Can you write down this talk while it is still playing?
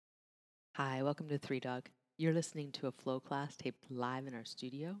Hi, welcome to Three Dog. You're listening to a flow class taped live in our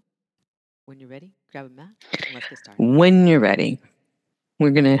studio. When you're ready, grab a mat and let's get started. When you're ready,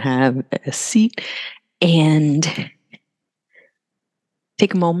 we're going to have a seat and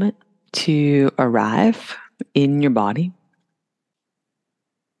take a moment to arrive in your body.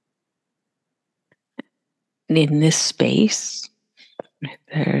 And in this space,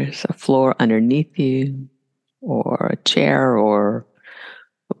 there's a floor underneath you, or a chair, or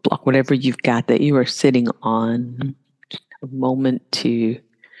a block, whatever you've got that you are sitting on. A moment to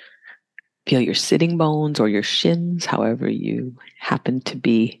feel your sitting bones or your shins, however you happen to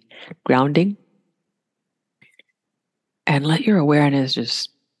be grounding. And let your awareness just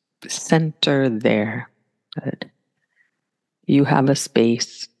center there. That you have a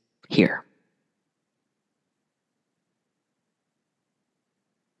space here.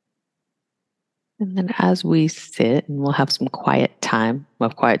 And then as we sit, and we'll have some quiet time,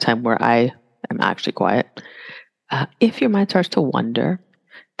 where I am actually quiet. If your mind starts to wander,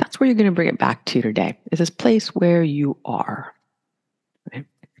 that's where you're going to bring it back to today. Is this place where you are, right?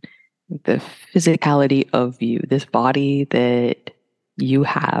 The physicality of you, this body that you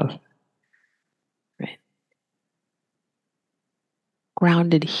have, right?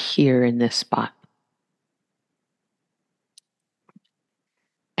 Grounded here in this spot.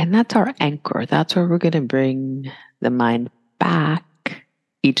 And that's our anchor. That's where we're going to bring the mind back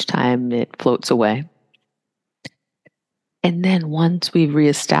each time it floats away. And then once we've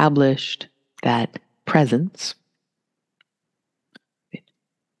reestablished that presence,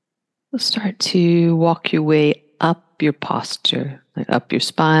 we'll start to walk your way up your posture, like up your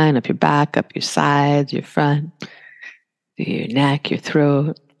spine, up your back, up your sides, your front, your neck, your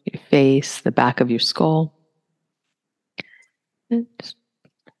throat, your face, the back of your skull. And just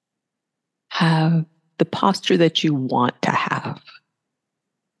have the posture that you want to have.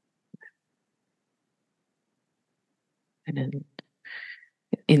 And then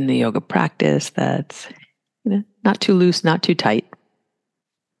in the yoga practice, that's not too loose, not too tight.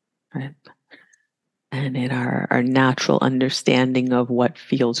 Right? And in our natural understanding of what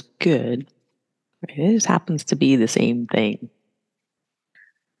feels good, right, it just happens to be the same thing.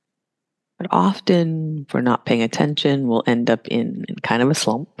 But often, if we're not paying attention, we'll end up in kind of a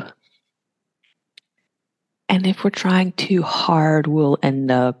slump. And if we're trying too hard, we'll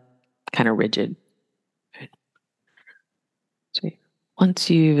end up kind of rigid. Right? So once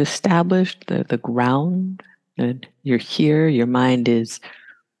you've established the ground, and you're here, your mind is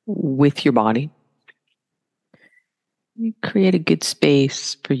with your body, you create a good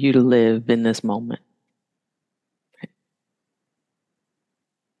space for you to live in this moment.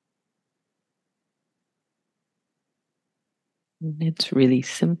 And it's really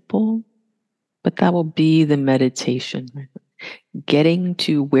simple, but that will be the meditation. Right? Getting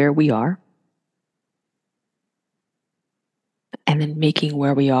to where we are and then making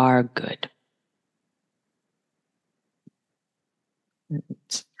where we are good.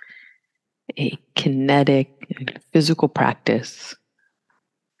 It's a kinetic, physical practice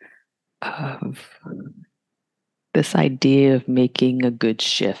of this idea of making a good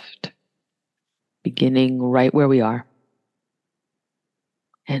shift, beginning right where we are.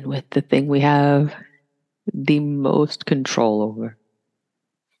 And with the thing we have the most control over.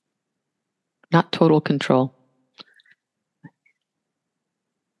 Not total control,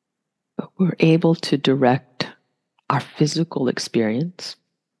 but we're able to direct our physical experience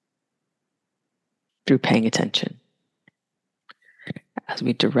through paying attention. As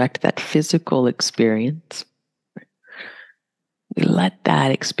we direct that physical experience, we let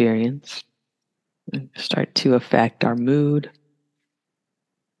that experience start to affect our mood,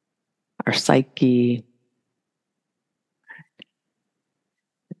 our psyche,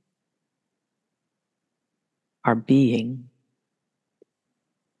 our being.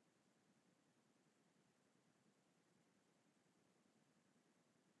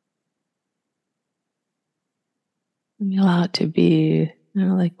 And you allow it to be,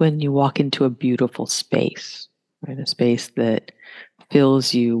 like when you walk into a beautiful space, right? A space that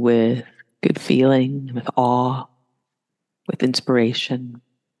fills you with good feeling, with awe, with inspiration.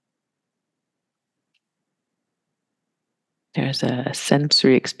 There's a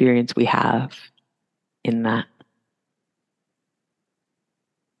sensory experience we have in that.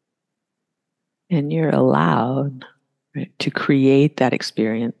 And you're allowed, right, to create that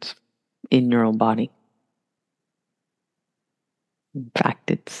experience in your own body. In fact,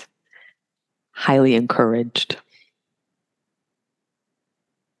 it's highly encouraged.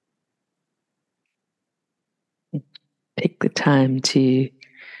 Take the time to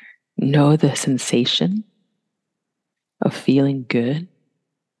know the sensation of feeling good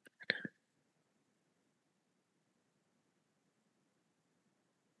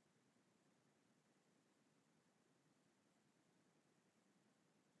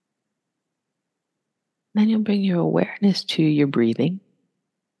Then you'll bring your awareness to your breathing.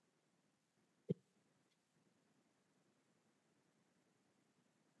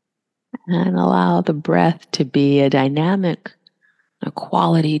 And allow the breath to be a dynamic, a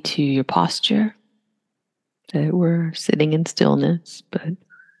quality to your posture. That we're sitting in stillness, but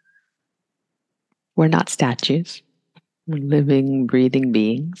we're not statues. We're living, breathing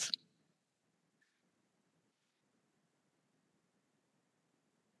beings.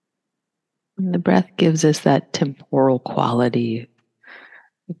 And the breath gives us that temporal quality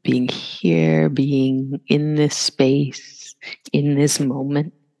of being here, being in this space, in this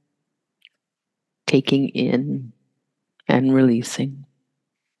moment, taking in and releasing.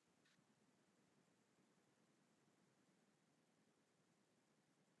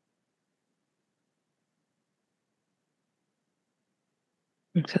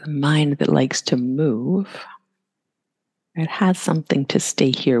 And so the mind that likes to move, it has something to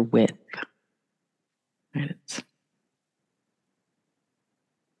stay here with. Right? It's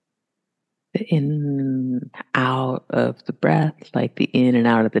the in and out of the breath, like the in and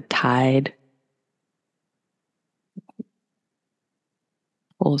out of the tide,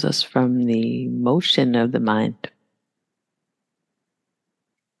 pulls us from the motion of the mind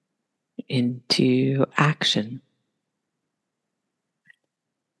into action.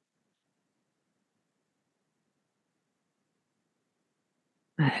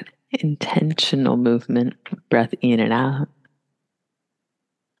 That intentional movement, breath in and out,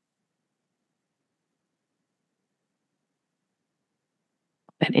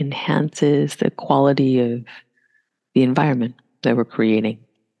 that enhances the quality of the environment that we're creating.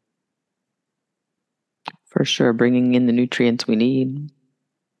 For sure, bringing in the nutrients we need,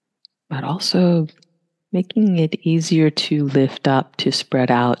 but also making it easier to lift up, to spread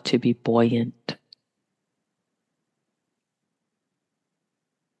out, to be buoyant.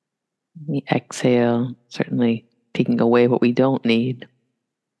 The exhale, certainly taking away what we don't need.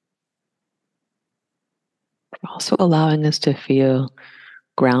 Also allowing us to feel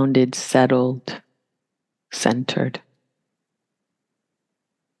grounded, settled, centered.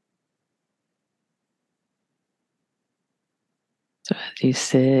 So as you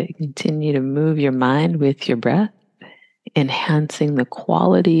sit, continue to move your mind with your breath, enhancing the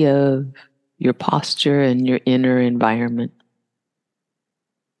quality of your posture and your inner environment.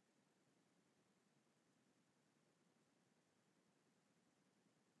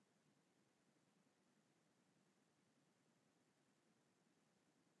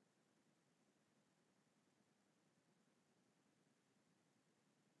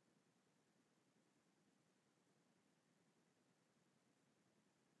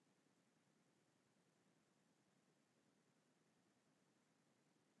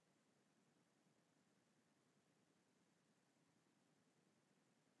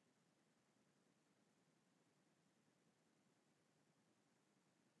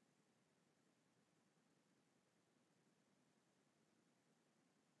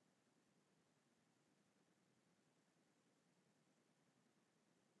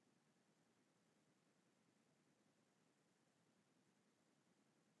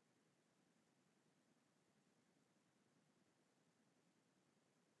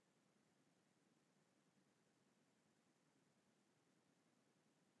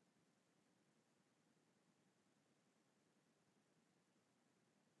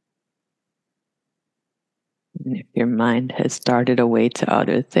 And if your mind has started away to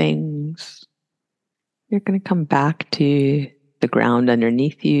other things, you're going to come back to the ground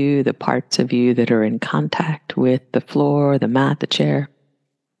underneath you, the parts of you that are in contact with the floor, the mat, the chair.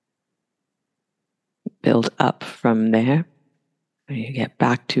 Build up from there. You get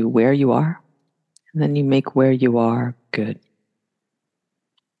back to where you are, and then you make where you are good.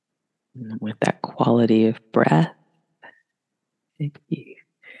 And with that quality of breath, you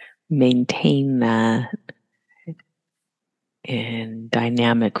maintain that in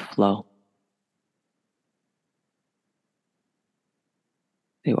dynamic flow.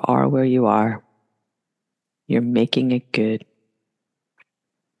 You are where you are. You're making it good.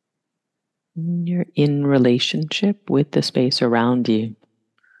 You're in relationship with the space around you.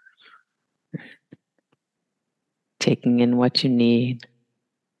 Taking in what you need,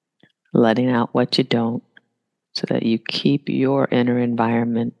 letting out what you don't, so that you keep your inner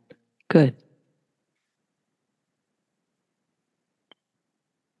environment good.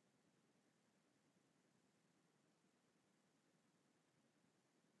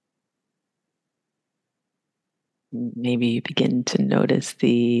 Maybe you begin to notice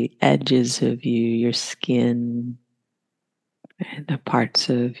the edges of you, your skin, and the parts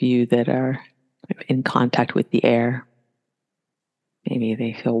of you that are in contact with the air. Maybe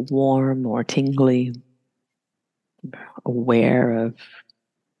they feel warm or tingly. aware of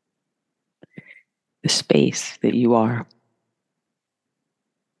the space that you are.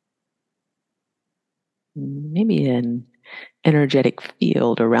 Maybe an energetic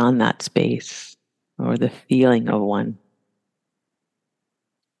field around that space or the feeling of one.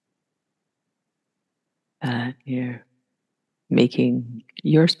 That you're making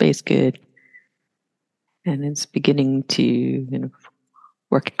your space good, and it's beginning to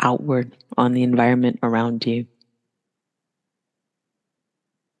work outward on the environment around you.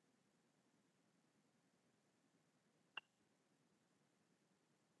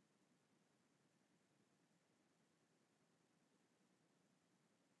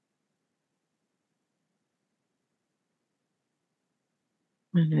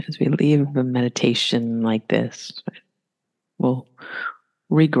 And as we leave a meditation like this, we'll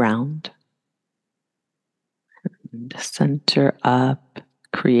reground and center up,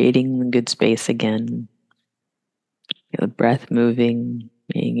 creating the good space again. Feel the breath moving,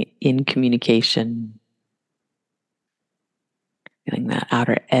 being in communication, feeling the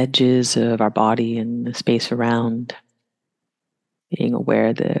outer edges of our body and the space around, being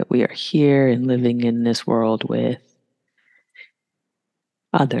aware that we are here and living in this world with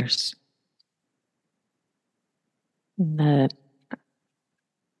others. And that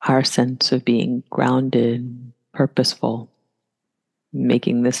our sense of being grounded, purposeful,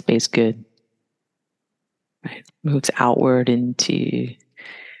 making this space good, right, moves outward into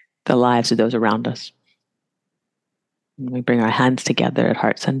the lives of those around us. And we bring our hands together at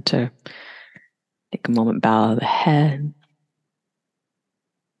heart center. Take a moment, bow the head.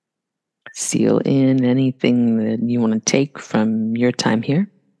 Seal in anything that you want to take from your time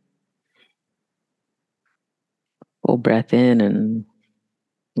here. Full breath in and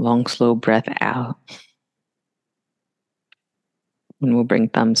long, slow breath out. And we'll bring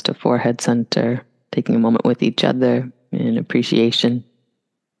thumbs to forehead center, taking a moment with each other in appreciation.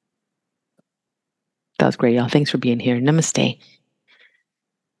 That was great, y'all. Thanks for being here. Namaste.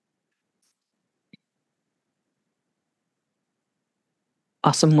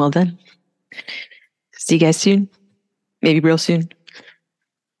 Awesome. Well done. See you guys soon. Maybe real soon.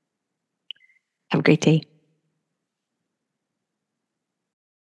 Have a great day.